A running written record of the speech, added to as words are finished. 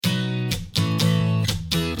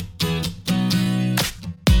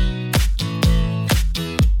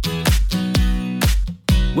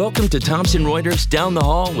Welcome to Thomson Reuters Down the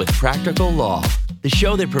Hall with Practical Law, the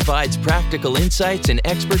show that provides practical insights and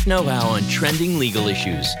expert know-how on trending legal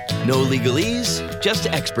issues. No legalese, just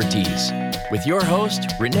expertise. With your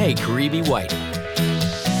host, Renee Karibi-White.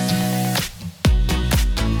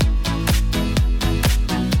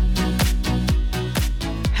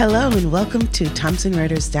 Hello and welcome to Thomson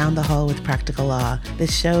Reuters Down the Hall with Practical Law, the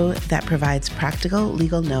show that provides practical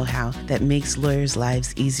legal know-how that makes lawyers'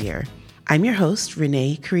 lives easier. I'm your host,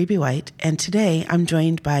 Renee Karibi-White, and today I'm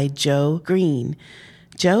joined by Joe Green.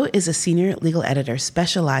 Joe is a senior legal editor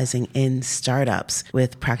specializing in startups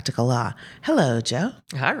with Practical Law. Hello, Joe.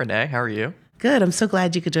 Hi, Renee. How are you? Good. I'm so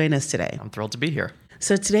glad you could join us today. I'm thrilled to be here.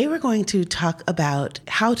 So today we're going to talk about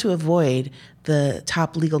how to avoid the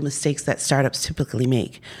top legal mistakes that startups typically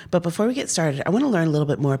make. But before we get started, I want to learn a little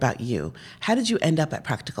bit more about you. How did you end up at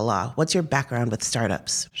Practical Law? What's your background with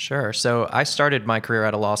startups? Sure. So I started my career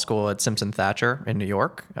at a law school at Simpson Thacher in New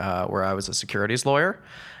York, where I was a securities lawyer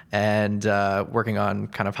and working on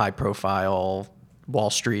kind of high-profile Wall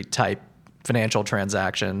Street type financial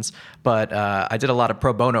transactions, but I did a lot of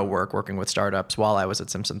pro bono work working with startups while I was at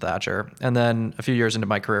Simpson Thacher. And then a few years into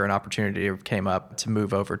my career, an opportunity came up to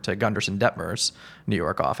move over to Gunderson Detmer's New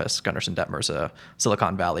York office. Gunderson Detmer's a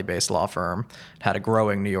Silicon Valley-based law firm, had a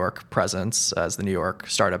growing New York presence as the New York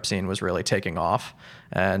startup scene was really taking off.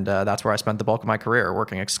 And that's where I spent the bulk of my career,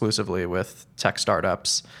 working exclusively with tech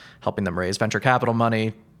startups, helping them raise venture capital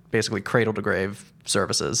money, basically cradle to grave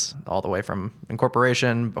services, all the way from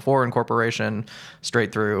incorporation, before incorporation,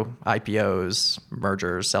 straight through IPOs,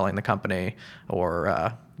 mergers, selling the company,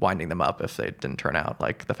 or winding them up if they didn't turn out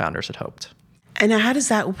like the founders had hoped. And now how does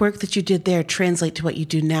that work that you did there translate to what you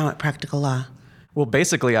do now at Practical Law? Well,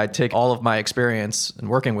 basically, I take all of my experience in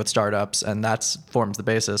working with startups, and that forms the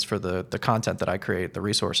basis for the content that I create, the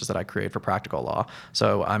resources that I create for Practical Law.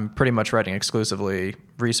 So I'm pretty much writing exclusively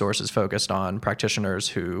resources focused on practitioners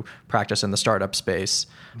who practice in the startup space,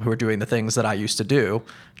 who are doing the things that I used to do,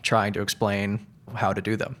 trying to explain how to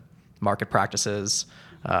do them, market practices,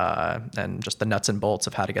 and just the nuts and bolts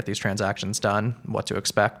of how to get these transactions done, what to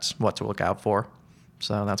expect, what to look out for.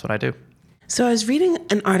 So that's what I do. So I was reading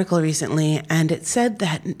an article recently, and it said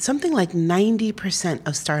that something like 90%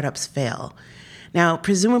 of startups fail. Now,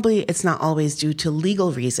 presumably, it's not always due to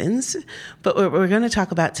legal reasons, but what we're going to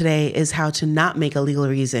talk about today is how to not make a legal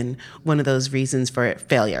reason one of those reasons for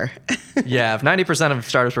failure. Yeah, if 90% of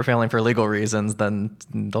startups were failing for legal reasons, then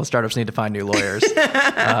those startups need to find new lawyers.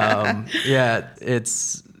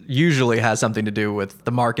 It's usually has something to do with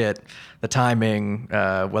the market, the timing,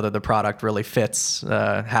 whether the product really fits,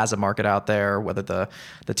 has a market out there, whether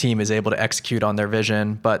the team is able to execute on their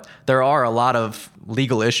vision. But there are a lot of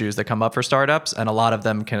legal issues that come up for startups, and a lot of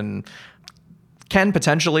them can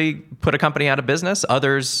potentially put a company out of business.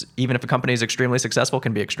 Others, even if a company is extremely successful,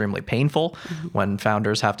 can be extremely painful when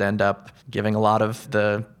founders have to end up giving a lot of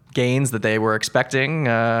the gains that they were expecting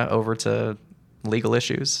over to legal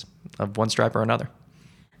issues of one stripe or another.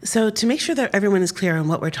 So to make sure that everyone is clear on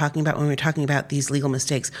what we're talking about when we're talking about these legal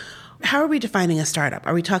mistakes, how are we defining a startup?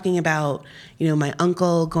 Are we talking about, my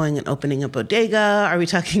uncle going and opening a bodega? Are we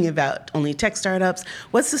talking about only tech startups?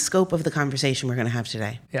 What's the scope of the conversation we're going to have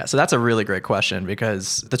today? Yeah, so that's a really great question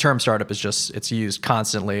because the term startup is it's used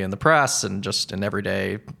constantly in the press and just in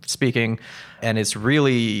everyday speaking. And it's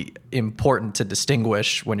really important to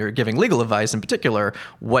distinguish when you're giving legal advice in particular,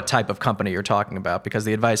 what type of company you're talking about, because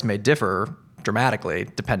the advice may differ dramatically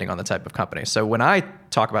depending on the type of company. So when I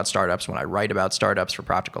talk about startups, when I write about startups for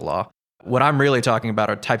Practical Law, what I'm really talking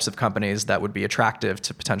about are types of companies that would be attractive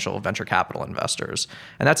to potential venture capital investors.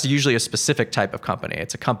 And that's usually a specific type of company.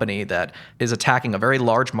 It's a company that is attacking a very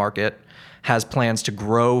large market, has plans to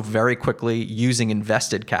grow very quickly using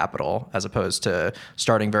invested capital as opposed to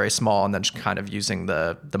starting very small and then just kind of using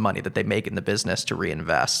the money that they make in the business to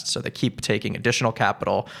reinvest. So they keep taking additional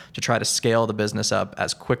capital to try to scale the business up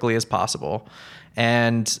as quickly as possible.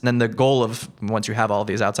 And then the goal of once you have all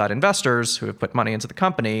these outside investors who have put money into the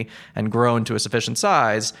company and grown to a sufficient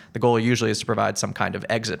size, the goal usually is to provide some kind of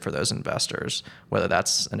exit for those investors, whether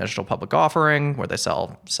that's an initial public offering where they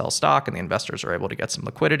sell stock and the investors are able to get some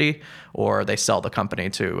liquidity, or they sell the company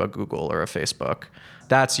to a Google or a Facebook.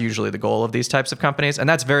 That's usually the goal of these types of companies. And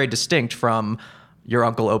that's very distinct from your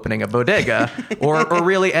uncle opening a bodega or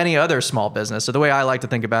really any other small business. So the way I like to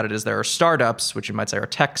think about it is there are startups, which you might say are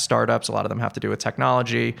tech startups. A lot of them have to do with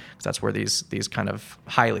technology because that's where these kind of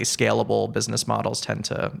highly scalable business models tend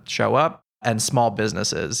to show up. And small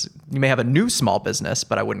businesses, you may have a new small business,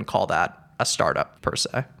 but I wouldn't call that a startup per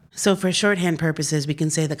se. So for shorthand purposes, we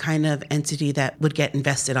can say the kind of entity that would get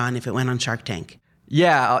invested on if it went on Shark Tank.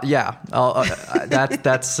 That's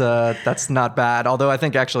not bad. Although I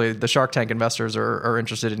think actually the Shark Tank investors are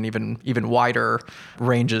interested in even wider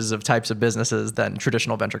ranges of types of businesses than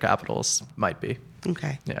traditional venture capitalists might be.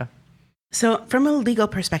 Okay. Yeah. So from a legal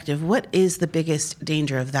perspective, what is the biggest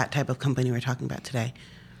danger of that type of company we're talking about today?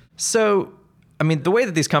 So, I mean, the way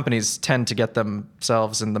that these companies tend to get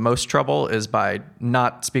themselves in the most trouble is by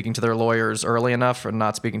not speaking to their lawyers early enough or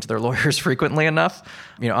not speaking to their lawyers frequently enough.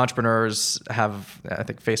 Entrepreneurs have, I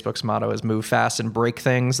think Facebook's motto is move fast and break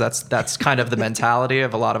things. That's kind of the mentality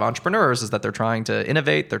of a lot of entrepreneurs, is that they're trying to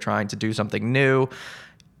innovate, they're trying to do something new.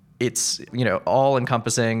 It's, all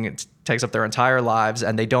encompassing, it takes up their entire lives,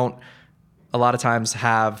 and they don't a lot of times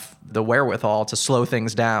have the wherewithal to slow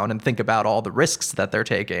things down and think about all the risks that they're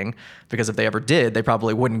taking, because if they ever did, they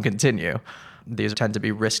probably wouldn't continue. These tend to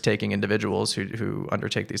be risk-taking individuals who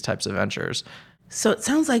undertake these types of ventures. So it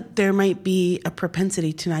sounds like there might be a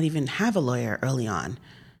propensity to not even have a lawyer early on.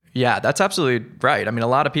 Yeah, that's absolutely right. I mean, a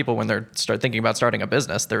lot of people, when they're thinking about starting a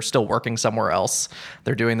business, they're still working somewhere else.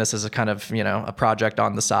 They're doing this as a kind of, a project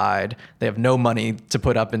on the side. They have no money to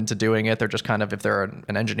put up into doing it. They're just kind of, if they're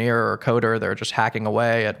an engineer or a coder, they're just hacking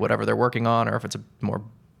away at whatever they're working on. Or if it's a more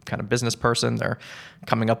kind of business person, they're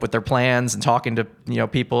coming up with their plans and talking to,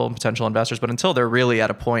 people, potential investors. But until they're really at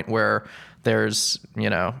a point where there's,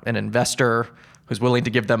 an investor who's willing to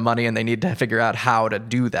give them money and they need to figure out how to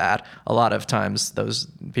do that, a lot of times those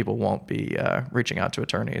people won't be reaching out to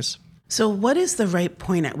attorneys. So what is the right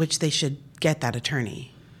point at which they should get that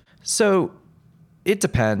attorney? So it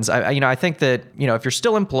depends. I think that, if you're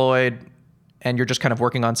still employed and you're just kind of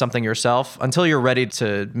working on something yourself, until you're ready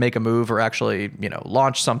to make a move or actually,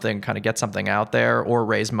 launch something, kind of get something out there or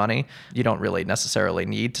raise money, you don't really necessarily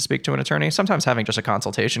need to speak to an attorney. Sometimes having just a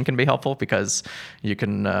consultation can be helpful, because you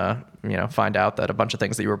can, find out that a bunch of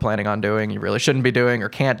things that you were planning on doing, you really shouldn't be doing or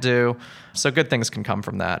can't do. So good things can come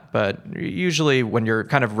from that. But usually when you're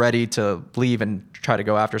kind of ready to leave and try to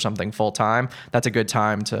go after something full time, that's a good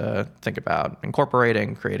time to think about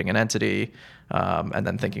incorporating, creating an entity, and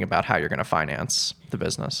then thinking about how you're going to finance the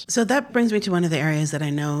business. So that brings me to one of the areas that I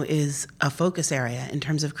know is a focus area in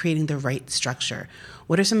terms of creating the right structure.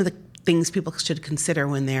 What are some of the things people should consider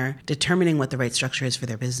when they're determining what the right structure is for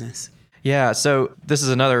their business? Yeah, so this is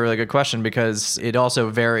another really good question, because it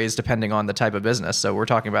also varies depending on the type of business. So we're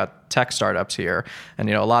talking about tech startups here. And,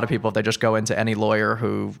 a lot of people, if they just go into any lawyer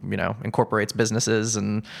who, incorporates businesses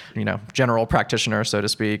and, general practitioner, so to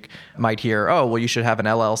speak, might hear, oh, well, you should have an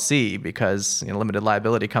LLC because limited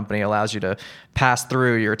liability company allows you to pass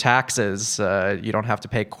through your taxes. You don't have to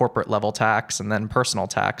pay corporate level tax and then personal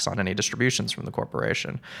tax on any distributions from the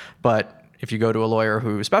corporation. But if you go to a lawyer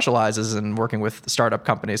who specializes in working with startup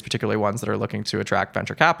companies, particularly ones that are looking to attract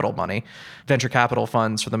venture capital money, venture capital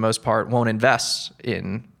funds, for the most part, won't invest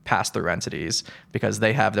in pass-through entities because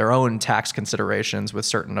they have their own tax considerations with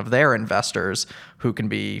certain of their investors who can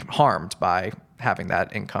be harmed by having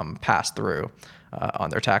that income pass through on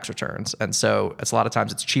their tax returns. And so it's a lot of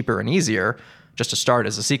times it's cheaper and easier just to start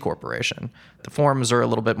as a C corporation. The forms are a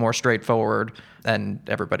little bit more straightforward and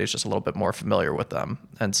everybody's just a little bit more familiar with them.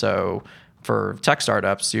 And so for tech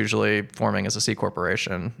startups, usually forming as a C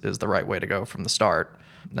corporation is the right way to go from the start.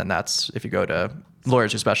 And that's, if you go to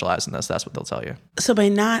lawyers who specialize in this, that's what they'll tell you. So by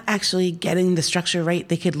not actually getting the structure right,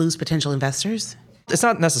 they could lose potential investors? It's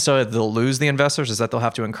not necessarily that they'll lose the investors, it's that they'll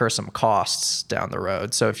have to incur some costs down the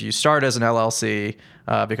road. So if you start as an LLC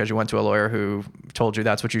because you went to a lawyer who told you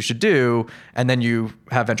that's what you should do, and then you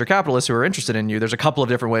have venture capitalists who are interested in you, there's a couple of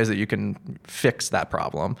different ways that you can fix that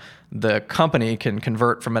problem. The company can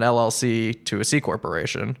convert from an LLC to a C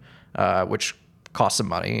corporation, which costs some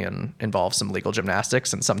money and involves some legal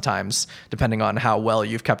gymnastics. And sometimes, depending on how well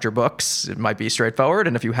you've kept your books, it might be straightforward.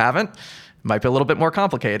 And if you haven't, it might be a little bit more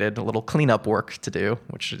complicated, a little cleanup work to do,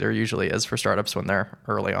 which there usually is for startups when they're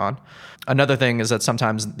early on. Another thing is that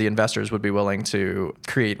sometimes the investors would be willing to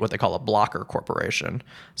create what they call a blocker corporation.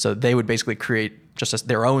 So they would basically create just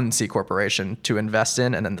their own C corporation to invest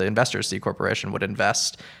in, and then the investor's C corporation would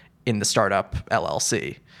invest in the startup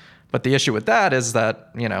LLC. But the issue with that is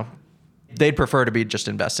that, they'd prefer to be just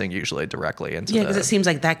investing usually directly into because it seems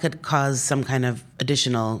like that could cause some kind of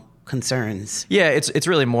additional concerns. Yeah, it's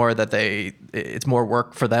really more that it's more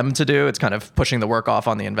work for them to do. It's kind of pushing the work off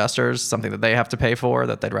on the investors, something that they have to pay for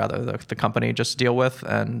that they'd rather the company just deal with.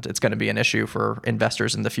 And it's going to be an issue for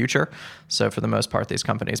investors in the future. So for the most part, these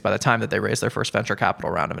companies, by the time that they raise their first venture capital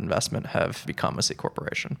round of investment, have become a C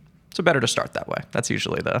corporation. So better to start that way. That's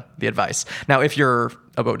usually the advice. Now, if you're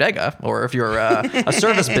a bodega or if you're a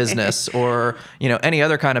service business or any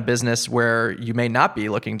other kind of business where you may not be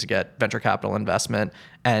looking to get venture capital investment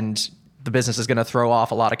and the business is going to throw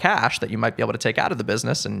off a lot of cash that you might be able to take out of the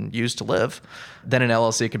business and use to live, then an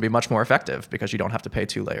LLC can be much more effective because you don't have to pay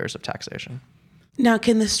 2 layers of taxation. Now,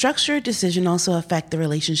 can the structure decision also affect the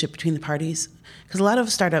relationship between the parties? Because a lot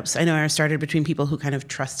of startups I know are started between people who kind of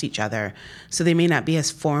trust each other, so they may not be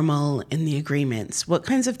as formal in the agreements. What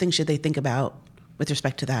kinds of things should they think about with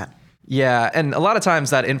respect to that? Yeah, and a lot of times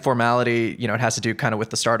that informality, it has to do kind of with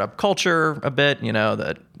the startup culture a bit,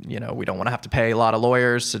 that, we don't want to have to pay a lot of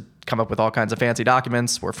lawyers to come up with all kinds of fancy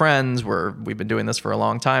documents. We're friends. We've been doing this for a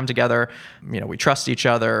long time together. We trust each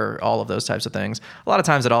other, all of those types of things. A lot of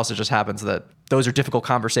times it also just happens that those are difficult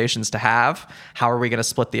conversations to have. How are we going to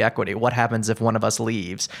split the equity? What happens if one of us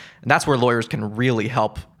leaves? And that's where lawyers can really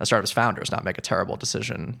help a startup's founders not make a terrible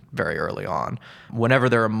decision very early on. Whenever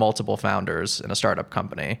there are multiple founders in a startup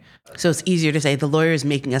company. So it's easier to say the lawyer is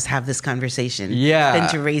making us have this conversation than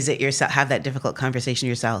to raise it yourself, have that difficult conversation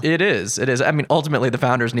yourself. It is. I mean, ultimately the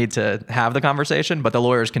founders need to have the conversation, but the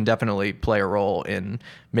lawyers can definitely play a role in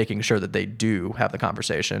making sure that they do have the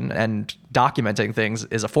conversation. And documenting things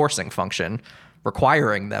is a forcing function,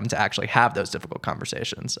 requiring them to actually have those difficult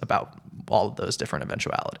conversations about all of those different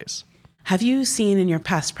eventualities. Have you seen in your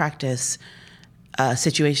past practice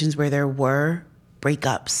situations where there were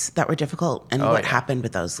breakups that were difficult, and what happened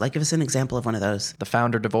with those? Like, give us an example of one of those. The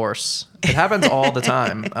founder divorce. It happens all the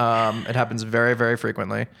time. It happens very, very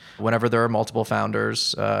frequently. Whenever there are multiple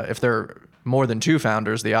founders, if there are more than 2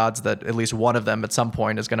 founders, the odds that at least one of them at some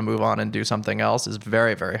point is going to move on and do something else is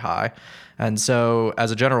very, very high. And so as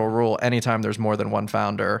a general rule, anytime there's more than one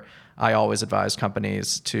founder, I always advise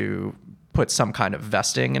companies to put some kind of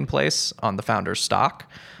vesting in place on the founder's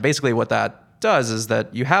stock. Basically what that does is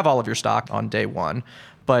that you have all of your stock on day one,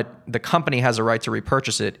 but the company has a right to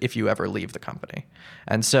repurchase it if you ever leave the company.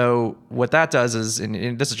 And so what that does is,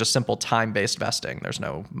 and this is just simple time-based vesting. There's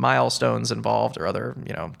no milestones involved or other,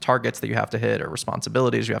 targets that you have to hit or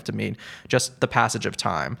responsibilities you have to meet, just the passage of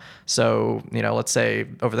time. So, let's say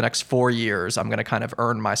over the next 4 years, I'm going to kind of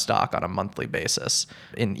earn my stock on a monthly basis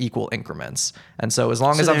in equal increments. And so as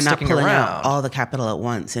long as I'm sticking around, they're not pulling out all the capital at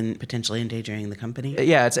once and potentially endangering the company?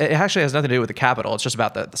 Yeah, it actually has nothing to do with the capital. It's just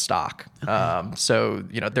about the stock. Okay. So,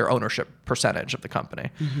 their ownership percentage of the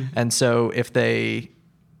company. Mm-hmm. And so if they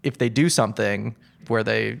do something where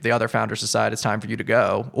the other founders decide it's time for you to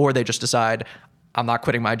go, or they just decide I'm not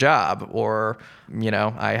quitting my job, or,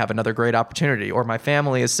 I have another great opportunity, or my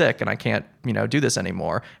family is sick and I can't, do this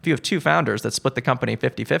anymore. If you have 2 founders that split the company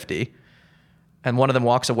 50-50, and one of them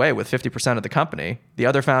walks away with 50% of the company, the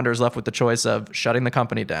other founder is left with the choice of shutting the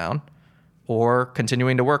company down or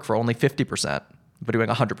continuing to work for only 50%, but doing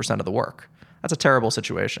 100% of the work. That's a terrible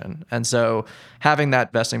situation. And so having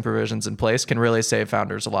that vesting provisions in place can really save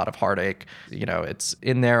founders a lot of heartache. It's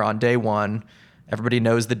in there on day one. Everybody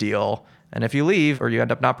knows the deal. And if you leave or you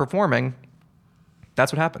end up not performing,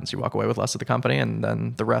 that's what happens. You walk away with less of the company, and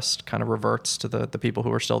then the rest kind of reverts to the people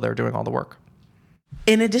who are still there doing all the work.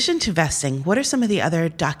 In addition to vesting, what are some of the other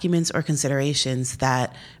documents or considerations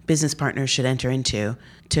that business partners should enter into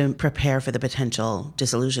to prepare for the potential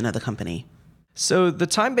dissolution of the company? So the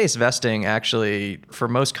time-based vesting, actually, for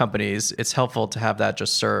most companies, it's helpful to have that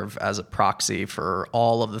just serve as a proxy for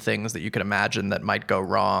all of the things that you could imagine that might go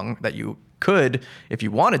wrong, that you could, if you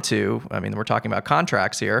wanted to. I mean, we're talking about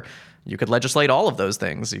contracts here. You could legislate all of those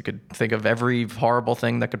things. You could think of every horrible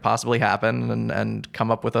thing that could possibly happen and come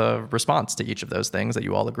up with a response to each of those things that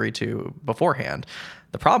you all agree to beforehand.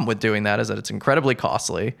 The problem with doing that is that it's incredibly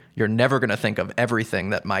costly. You're never going to think of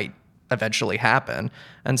everything that might eventually happen.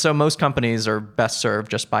 And so most companies are best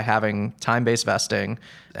served just by having time-based vesting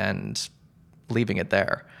and leaving it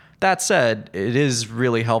there. That said, it is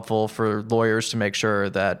really helpful for lawyers to make sure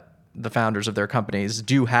that the founders of their companies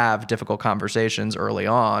do have difficult conversations early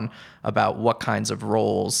on about what kinds of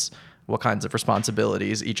roles, what kinds of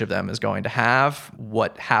responsibilities each of them is going to have,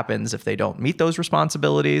 what happens if they don't meet those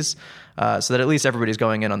responsibilities, so that at least everybody's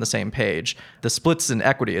going in on the same page. The splits in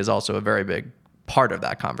equity is also a very big part of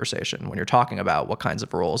that conversation when you're talking about what kinds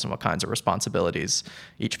of roles and what kinds of responsibilities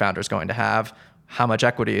each founder is going to have. How much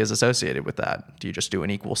equity is associated with that? Do you just do an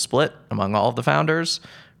equal split among all of the founders,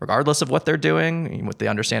 regardless of what they're doing, with the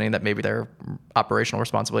understanding that maybe their operational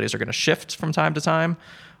responsibilities are going to shift from time to time?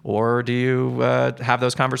 Or do you have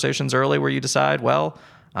those conversations early where you decide, well,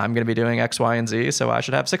 I'm going to be doing X, Y, and Z, so I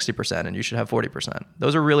should have 60% and you should have 40%.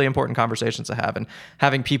 Those are really important conversations to have. And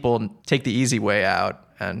having people take the easy way out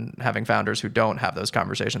and having founders who don't have those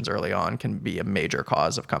conversations early on can be a major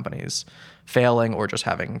cause of companies failing or just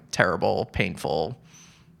having terrible, painful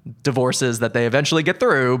divorces that they eventually get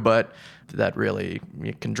through, but that really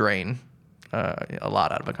can drain a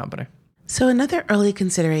lot out of a company. So another early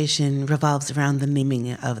consideration revolves around the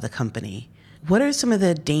naming of the company. What are some of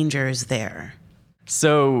the dangers there?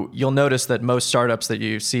 So you'll notice that most startups that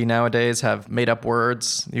you see nowadays have made up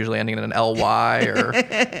words, usually ending in an LY or,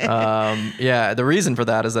 the reason for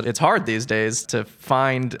that is that it's hard these days to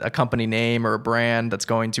find a company name or a brand that's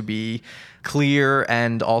going to be clear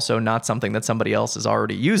and also not something that somebody else is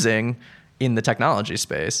already using in the technology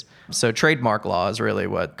space. So trademark law is really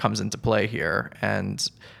what comes into play here. And,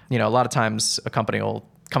 a lot of times a company will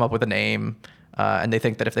come up with a name and they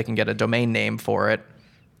think that if they can get a domain name for it,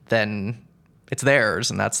 then it's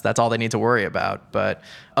theirs, and that's all they need to worry about. But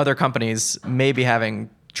other companies may be having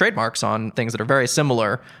trademarks on things that are very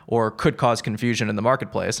similar or could cause confusion in the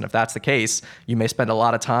marketplace. And if that's the case, you may spend a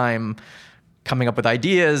lot of time coming up with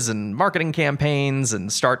ideas and marketing campaigns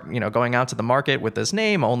and start, going out to the market with this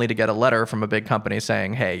name only to get a letter from a big company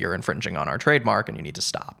saying, hey, you're infringing on our trademark and you need to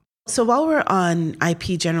stop. So while we're on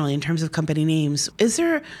IP generally in terms of company names, is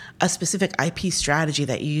there a specific IP strategy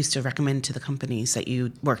that you used to recommend to the companies that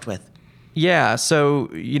you worked with? Yeah. So,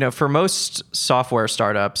 for most software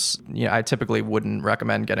startups, I typically wouldn't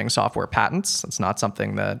recommend getting software patents. It's not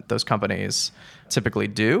something that those companies typically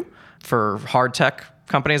do. For hard tech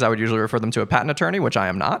companies, I would usually refer them to a patent attorney, which I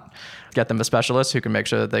am not. Get them a specialist who can make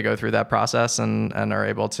sure that they go through that process and are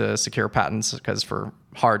able to secure patents, because for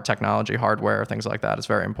hard technology, hardware, things like that is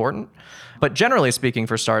very important. But generally speaking,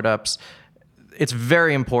 for startups, it's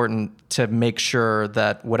very important to make sure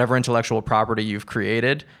that whatever intellectual property you've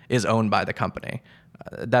created is owned by the company.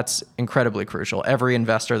 That's incredibly crucial. Every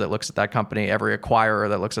investor that looks at that company, every acquirer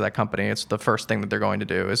that looks at that company, it's the first thing that they're going to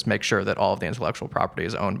do is make sure that all of the intellectual property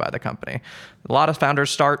is owned by the company. A lot of founders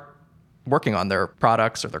start working on their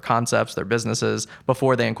products or their concepts, their businesses,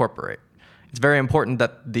 before they incorporate. It's very important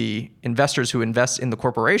that the investors who invest in the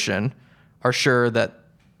corporation are sure that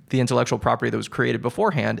the intellectual property that was created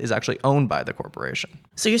beforehand is actually owned by the corporation.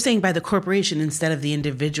 So you're saying by the corporation instead of the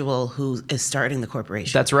individual who is starting the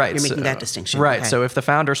corporation. That's right. You're making that distinction. Right. Okay. So if the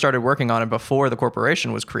founder started working on it before the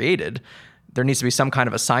corporation was created, there needs to be some kind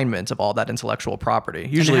of assignment of all that intellectual property.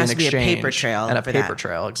 Usually and there has an to exchange. Be a paper trail and a for paper that.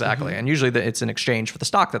 trail, exactly. Mm-hmm. And usually it's an exchange for the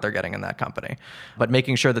stock that they're getting in that company. But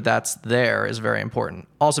making sure that that's there is very important.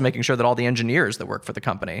 Also making sure that all the engineers that work for the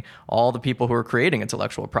company, all the people who are creating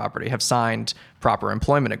intellectual property have signed proper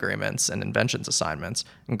employment agreements and inventions assignments.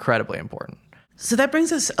 Incredibly important. So that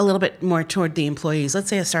brings us a little bit more toward the employees. Let's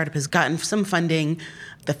say a startup has gotten some funding,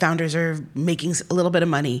 the founders are making a little bit of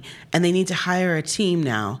money, and they need to hire a team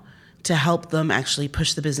now to help them actually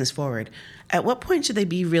push the business forward. At what point should they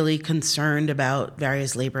be really concerned about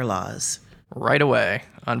various labor laws? Right away,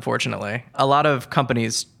 unfortunately. A lot of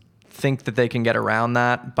companies think that they can get around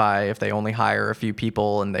that by if they only hire a few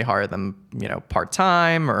people and they hire them,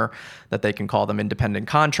 part-time, or that they can call them independent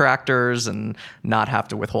contractors and not have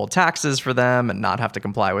to withhold taxes for them and not have to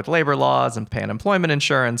comply with labor laws and pay unemployment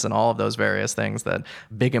insurance and all of those various things that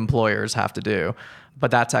big employers have to do. But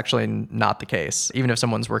that's actually not the case. Even if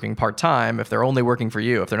someone's working part-time, if they're only working for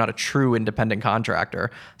you, if they're not a true independent contractor,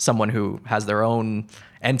 someone who has their own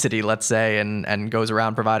entity, let's say, and goes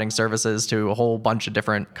around providing services to a whole bunch of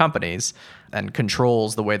different companies and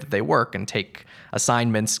controls the way that they work and take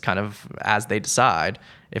assignments kind of as they decide.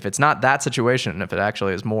 If it's not that situation, if it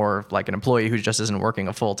actually is more like an employee who just isn't working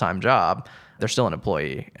a full-time job, they're still an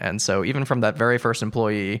employee. And so even from that very first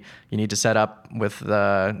employee, you need to set up with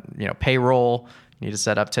the payroll. You need to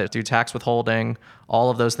set up to do tax withholding.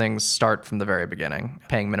 All of those things start from the very beginning.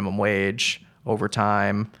 Paying minimum wage,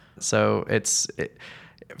 overtime. So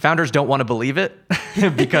founders don't want to believe it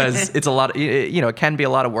because it's a lot, it can be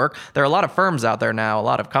a lot of work. There are a lot of firms out there now, a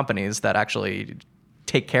lot of companies that actually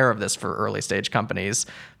take care of this for early stage companies,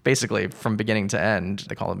 basically from beginning to end.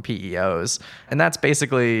 They call them PEOs. And that's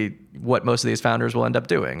basically what most of these founders will end up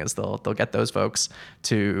doing is they'll get those folks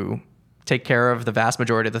to take care of the vast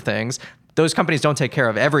majority of the things. Those companies don't take care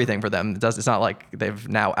of everything for them. It's not like they've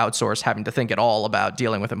now outsourced having to think at all about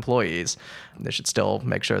dealing with employees. They should still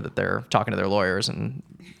make sure that they're talking to their lawyers and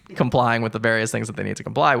complying with the various things that they need to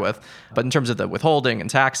comply with. But in terms of the withholding and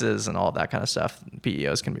taxes and all of that kind of stuff,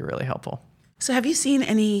 PEOs can be really helpful. So have you seen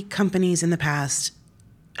any companies in the past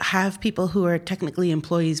have people who are technically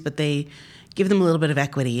employees, but they give them a little bit of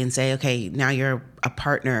equity and say, okay, now you're a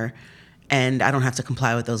partner and I don't have to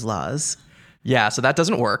comply with those laws? Yeah, so that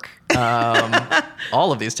doesn't work.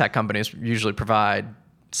 All of these tech companies usually provide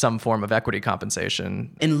some form of equity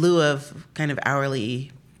compensation. In lieu of kind of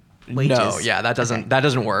hourly wages? No, yeah, that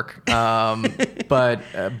doesn't work. But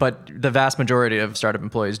the vast majority of startup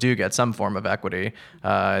employees do get some form of equity,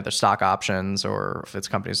 either stock options, or if it's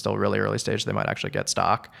company's still really early stage, they might actually get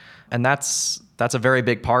stock. And that's a very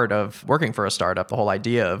big part of working for a startup. The whole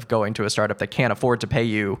idea of going to a startup that can't afford to pay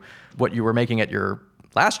you what you were making at your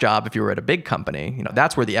last job if you were at a big company,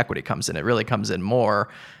 that's where the equity comes in. It really comes in more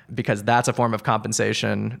because that's a form of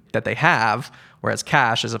compensation that they have, whereas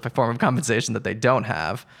cash is a form of compensation that they don't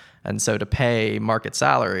have. And so to pay market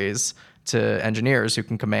salaries to engineers who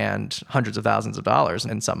can command hundreds of thousands of dollars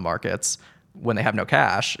in some markets when they have no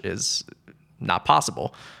cash is not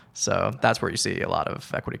possible. So that's where you see a lot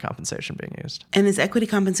of equity compensation being used. And is equity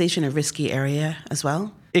compensation a risky area as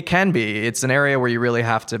well? It can be. It's an area where you really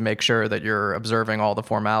have to make sure that you're observing all the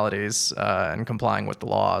formalities and complying with the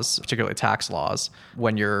laws, particularly tax laws.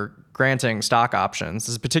 When you're granting stock options, this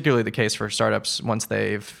is particularly the case for startups once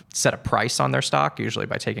they've set a price on their stock, usually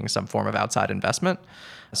by taking some form of outside investment.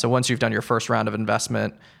 So once you've done your first round of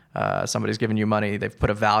investment, somebody's given you money, they've put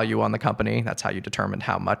a value on the company. That's how you determine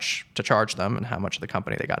how much to charge them and how much of the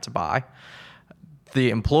company they got to buy. The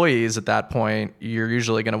employees at that point, you're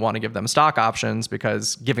usually going to want to give them stock options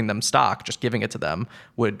because giving them stock, just giving it to them,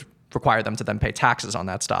 would require them to then pay taxes on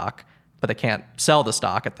that stock. But they can't sell the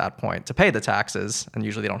stock at that point to pay the taxes, and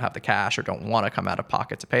usually they don't have the cash or don't want to come out of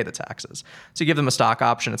pocket to pay the taxes. So you give them a stock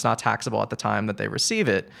option. It's not taxable at the time that they receive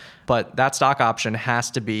it, but that stock option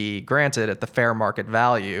has to be granted at the fair market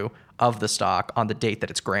value of the stock on the date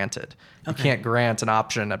that it's granted. Okay. You can't grant an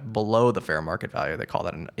option at below the fair market value. They call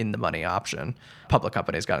that an in-the-money option. Public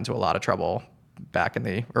companies got into a lot of trouble back in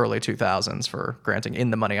the early 2000s for granting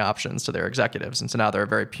in-the-money options to their executives. And so now there are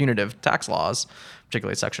very punitive tax laws,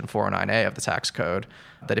 particularly Section 409A of the tax code,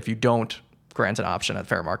 that if you don't grant an option at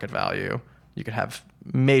fair market value, you could have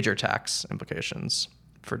major tax implications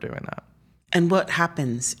for doing that. And what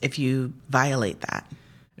happens if you violate that?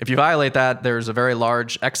 If you violate that, there's a very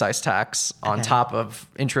large excise tax on top of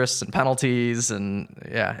interests and penalties, and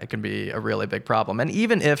it can be a really big problem. And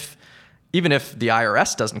even if the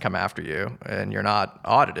IRS doesn't come after you and you're not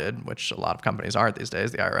audited, which a lot of companies aren't these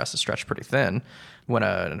days, the IRS is stretched pretty thin. When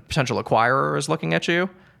a potential acquirer is looking at you,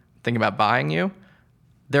 thinking about buying you,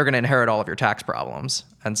 they're going to inherit all of your tax problems.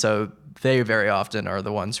 And so they very often are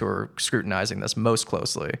the ones who are scrutinizing this most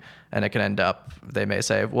closely. And it can end up, they may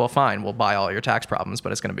say, well, fine, we'll buy all your tax problems,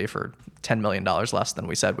 but it's going to be for $10 million less than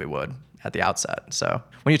we said we would at the outset. So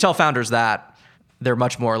when you tell founders that, they're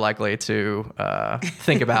much more likely to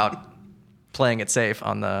think about playing it safe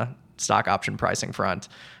on the stock option pricing front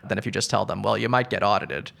than if you just tell them, well, you might get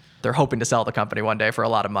audited. They're hoping to sell the company one day for a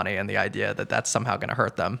lot of money, and the idea that that's somehow going to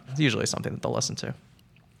hurt them is usually something that they'll listen to.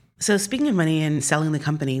 So speaking of money and selling the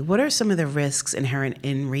company, what are some of the risks inherent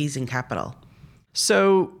in raising capital?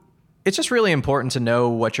 So it's just really important to know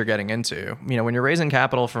what you're getting into. When you're raising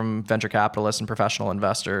capital from venture capitalists and professional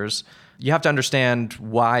investors, you have to understand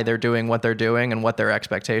why they're doing what they're doing and what their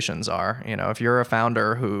expectations are. If you're a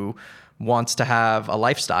founder who wants to have a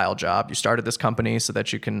lifestyle job, you started this company so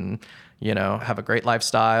that you can, have a great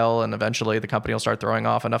lifestyle, and eventually the company will start throwing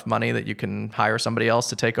off enough money that you can hire somebody else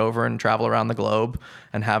to take over and travel around the globe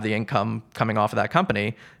and have the income coming off of that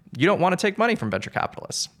company. You don't want to take money from venture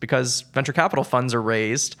capitalists because venture capital funds are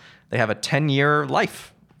raised. They have a 10-year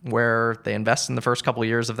life where they invest in the first couple of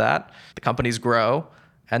years of that. The companies grow,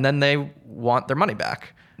 and then they want their money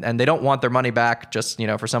back. And they don't want their money back just,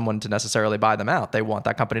 for someone to necessarily buy them out. They want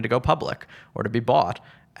that company to go public or to be bought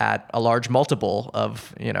at a large multiple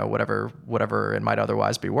of, whatever it might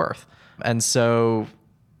otherwise be worth. And so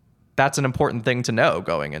that's an important thing to know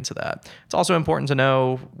going into that. It's also important to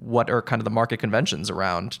know what are kind of the market conventions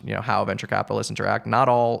around, how venture capitalists interact. Not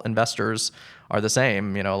all investors are the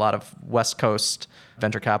same. A lot of West Coast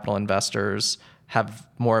venture capital investors have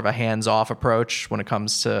more of a hands-off approach when it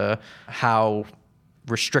comes to how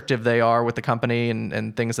restrictive they are with the company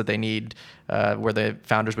and things that they need, where the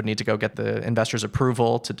founders would need to go get the investors'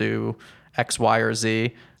 approval to do X, Y, or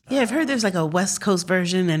Z. Yeah, I've heard there's like a West Coast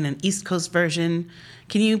version and an East Coast version.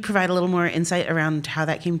 Can you provide a little more insight around how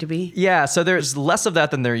that came to be? Yeah, so there's less of that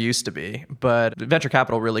than there used to be, but venture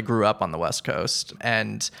capital really grew up on the West Coast.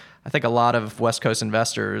 And I think a lot of West Coast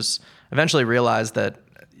investors eventually realized that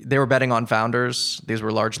they were betting on founders. These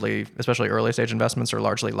were largely, especially early stage investments, are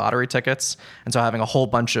largely lottery tickets. And so having a whole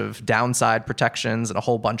bunch of downside protections and a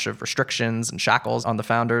whole bunch of restrictions and shackles on the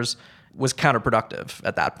founders was counterproductive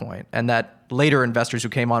at that point. And that later investors who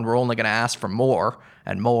came on were only going to ask for more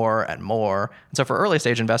and more and more. And so for early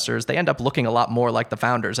stage investors, they end up looking a lot more like the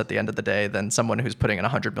founders at the end of the day than someone who's putting in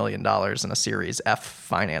 $100 million in a Series F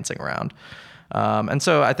financing round. And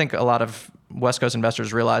so I think a lot of West Coast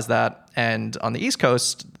investors realized that. And on the East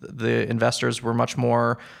Coast, the investors were much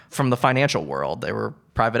more from the financial world. They were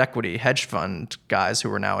private equity, hedge fund guys who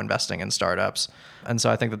were now investing in startups. And so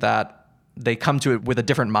I think that they come to it with a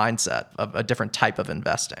different mindset of a different type of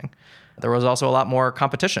investing. There was also a lot more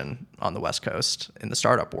competition on the West Coast in the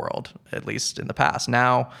startup world, at least in the past.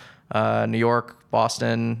 Now, New York,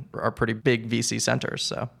 Boston are pretty big VC centers.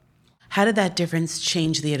 So, how did that difference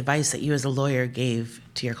change the advice that you as a lawyer gave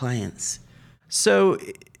to your clients? So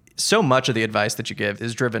much of the advice that you give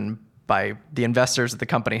is driven by the investors that the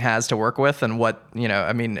company has to work with, and what,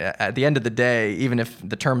 at the end of the day, even if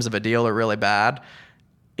the terms of a deal are really bad,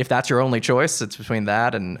 if that's your only choice, it's between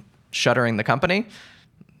that and shuttering the company,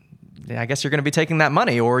 I guess you're going to be taking that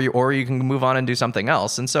money, or you can move on and do something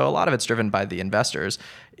else. And so a lot of it's driven by the investors.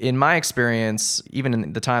 In my experience, even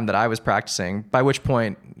in the time that I was practicing, by which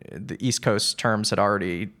point the East Coast terms had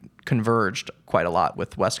already converged quite a lot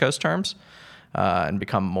with West Coast terms and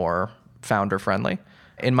become more founder friendly.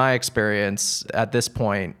 In my experience, at this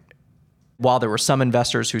point, while there were some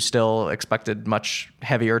investors who still expected much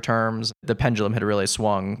heavier terms, the pendulum had really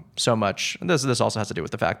swung so much. This also has to do with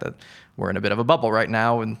the fact that we're in a bit of a bubble right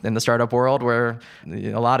now in the startup world, where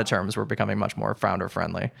a lot of terms were becoming much more founder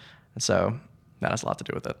friendly. And so that has a lot to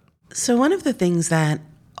do with it. So one of the things that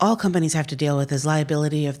all companies have to deal with is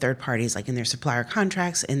liability of third parties, like in their supplier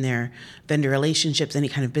contracts, in their vendor relationships, any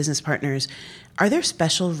kind of business partners. Are there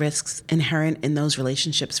special risks inherent in those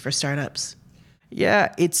relationships for startups?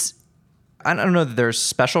 Yeah, I don't know that there's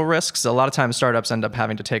special risks. A lot of times startups end up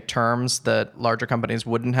having to take terms that larger companies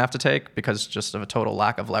wouldn't have to take because just of a total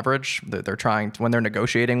lack of leverage. They're trying to, when they're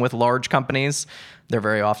negotiating with large companies, they're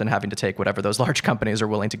very often having to take whatever those large companies are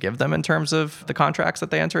willing to give them in terms of the contracts that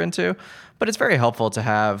they enter into. But it's very helpful to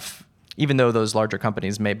have, even though those larger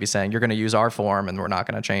companies may be saying, you're going to use our form and we're not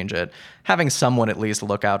going to change it, having someone at least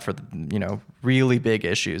look out for the, really big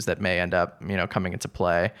issues that may end up, coming into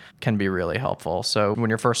play can be really helpful. So when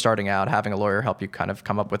you're first starting out, having a lawyer help you kind of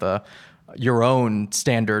come up with your own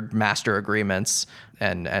standard master agreements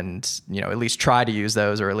and at least try to use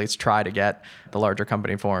those, or at least try to get the larger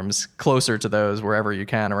company forms closer to those wherever you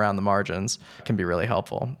can around the margins can be really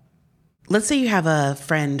helpful. Let's say you have a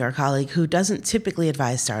friend or colleague who doesn't typically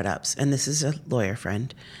advise startups, and this is a lawyer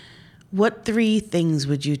friend. What 3 things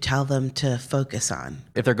would you tell them to focus on?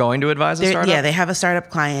 If they're going to advise a startup? Yeah, they have a startup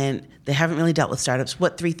client. They haven't really dealt with startups.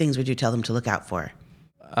 What 3 things would you tell them to look out for?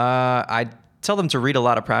 I'd tell them to read a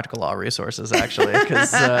lot of practical law resources, actually,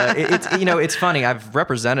 because it's funny. I've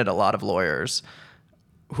represented a lot of lawyers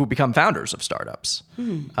who become founders of startups.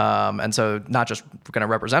 And so not just going to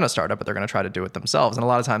represent a startup, but they're going to try to do it themselves. And a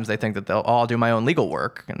lot of times they think that I'll do my own legal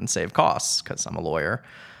work and save costs because I'm a lawyer.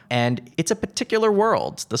 And it's a particular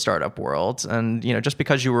world, the startup world. And, just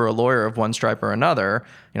because you were a lawyer of one stripe or another,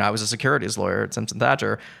 I was a securities lawyer at Simpson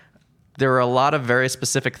Thacher. There are a lot of very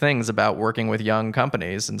specific things about working with young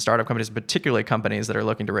companies and startup companies, particularly companies that are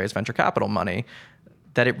looking to raise venture capital money,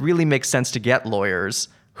 that it really makes sense to get lawyers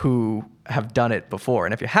who have done it before.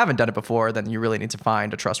 And if you haven't done it before, then you really need to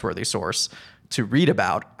find a trustworthy source to read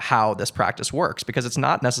about how this practice works, because it's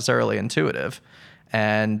not necessarily intuitive.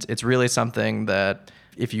 And it's really something that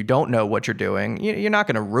if you don't know what you're doing, you're not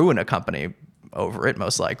going to ruin a company over it,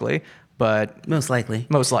 most likely. But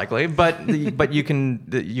but you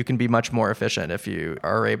can be much more efficient if you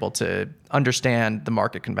are able to understand the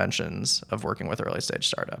market conventions of working with early stage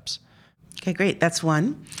startups. Okay, great. That's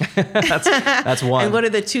one. That's one. And what are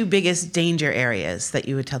the 2 biggest danger areas that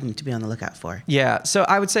you would tell them to be on the lookout for? Yeah, so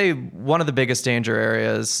I would say one of the biggest danger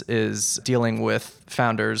areas is dealing with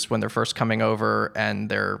founders when they're first coming over and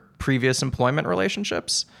their previous employment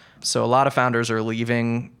relationships. So a lot of founders are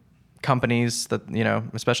leaving companies that,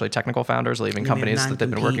 especially technical founders leaving companies that they've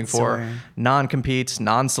been working for, non-competes,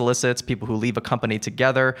 non-solicits, people who leave a company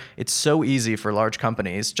together. It's so easy for large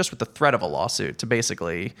companies, just with the threat of a lawsuit, to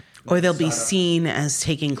basically... Or they'll be seen as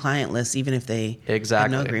taking client lists even if they have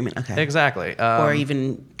no agreement. Okay. Exactly. Or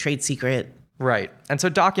even trade secret. Right. And so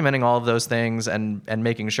documenting all of those things and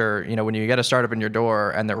making sure, when you get a startup in your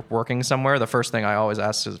door and they're working somewhere, the first thing I always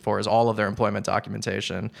ask for is all of their employment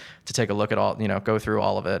documentation, to take a look at all, go through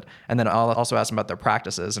all of it. And then I'll also ask them about their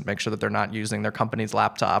practices and make sure that they're not using their company's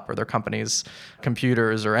laptop or their company's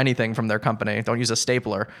computers or anything from their company. Don't use a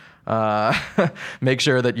stapler. Make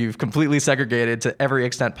sure that you've completely segregated to every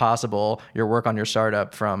extent possible your work on your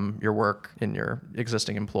startup from your work in your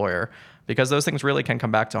existing employer. Because those things really can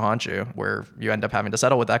come back to haunt you, where you end up having to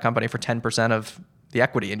settle with that company for 10% of the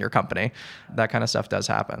equity in your company. That kind of stuff does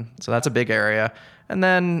happen. So that's a big area. And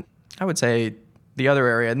then I would say The other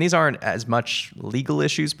area, and these aren't as much legal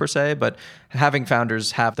issues per se, but having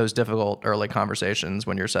founders have those difficult early conversations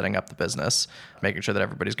when you're setting up the business, making sure that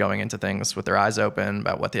everybody's going into things with their eyes open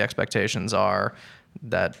about what the expectations are,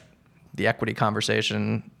 that the equity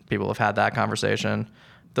conversation, people have had that conversation.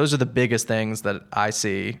 Those are the biggest things that I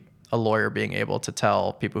see a lawyer being able to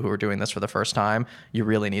tell people who are doing this for the first time. You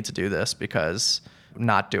really need to do this, because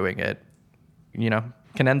not doing it,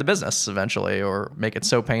 can end the business eventually or make it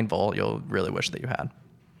so painful you'll really wish that you had.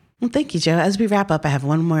 Well, thank you, Joe. As we wrap up, I have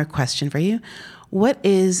one more question for you. What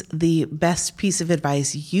is the best piece of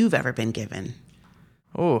advice you've ever been given?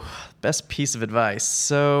 Oh, best piece of advice.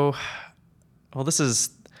 So, this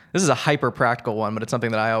is a hyper practical one, but it's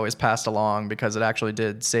something that I always passed along because it actually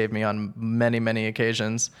did save me on many, many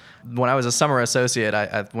occasions. When I was a summer associate,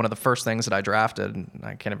 one of the first things that I drafted,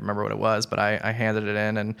 I can't even remember what it was, but I handed it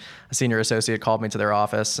in, and a senior associate called me to their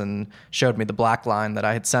office and showed me the black line that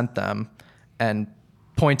I had sent them and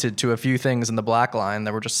pointed to a few things in the black line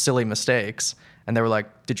that were just silly mistakes. And they were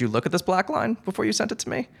like, "Did you look at this black line before you sent it to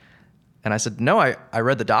me?" And I said, "No, I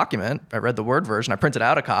read the document. I read the Word version. I printed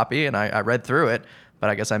out a copy and I read through it,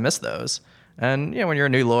 but I guess I missed those." And when you're a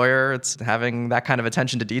new lawyer, it's having that kind of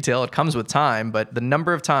attention to detail. It comes with time, but the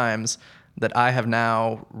number of times that I have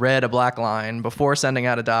now read a black line before sending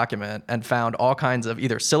out a document and found all kinds of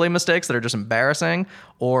either silly mistakes that are just embarrassing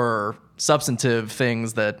or substantive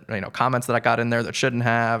things that, comments that I got in there that shouldn't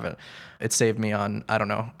have. It saved me on, I don't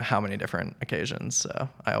know how many different occasions. So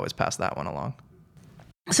I always pass that one along.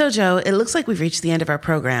 So, Joe, it looks like we've reached the end of our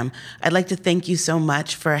program. I'd like to thank you so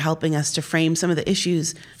much for helping us to frame some of the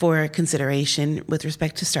issues for consideration with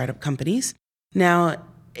respect to startup companies. Now,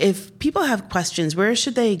 if people have questions, where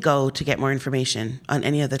should they go to get more information on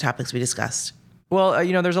any of the topics we discussed? Well,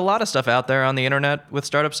 there's a lot of stuff out there on the internet with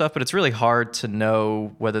startup stuff, but it's really hard to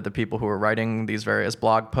know whether the people who are writing these various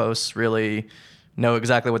blog posts really know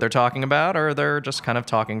exactly what they're talking about, or they're just kind of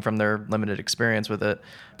talking from their limited experience with it.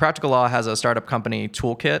 Practical Law has a startup company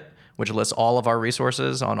toolkit, which lists all of our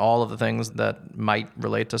resources on all of the things that might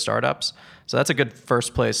relate to startups. So that's a good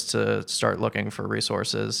first place to start looking for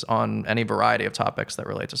resources on any variety of topics that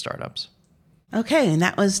relate to startups. Okay, and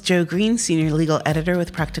that was Joe Green, Senior Legal Editor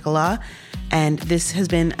with Practical Law. And this has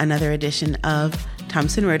been another edition of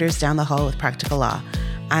Thomson Reuters Down the Hall with Practical Law.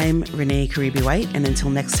 I'm Renee Karibi-White, and until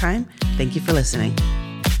next time, thank you for listening.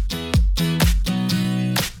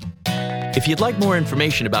 If you'd like more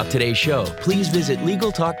information about today's show, please visit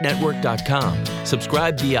LegalTalkNetwork.com.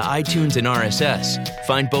 Subscribe via iTunes and RSS.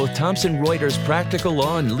 Find both Thomson Reuters Practical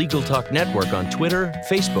Law and Legal Talk Network on Twitter,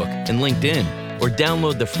 Facebook, and LinkedIn, or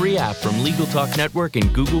download the free app from Legal Talk Network in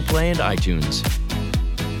Google Play and iTunes.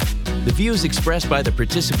 The views expressed by the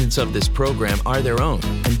participants of this program are their own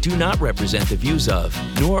and do not represent the views of,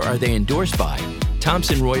 nor are they endorsed by,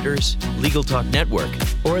 Thomson Reuters, Legal Talk Network,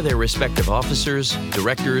 or their respective officers,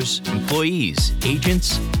 directors, employees,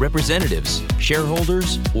 agents, representatives,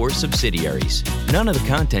 shareholders, or subsidiaries. None of the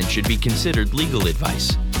content should be considered legal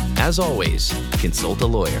advice. As always, consult a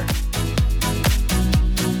lawyer.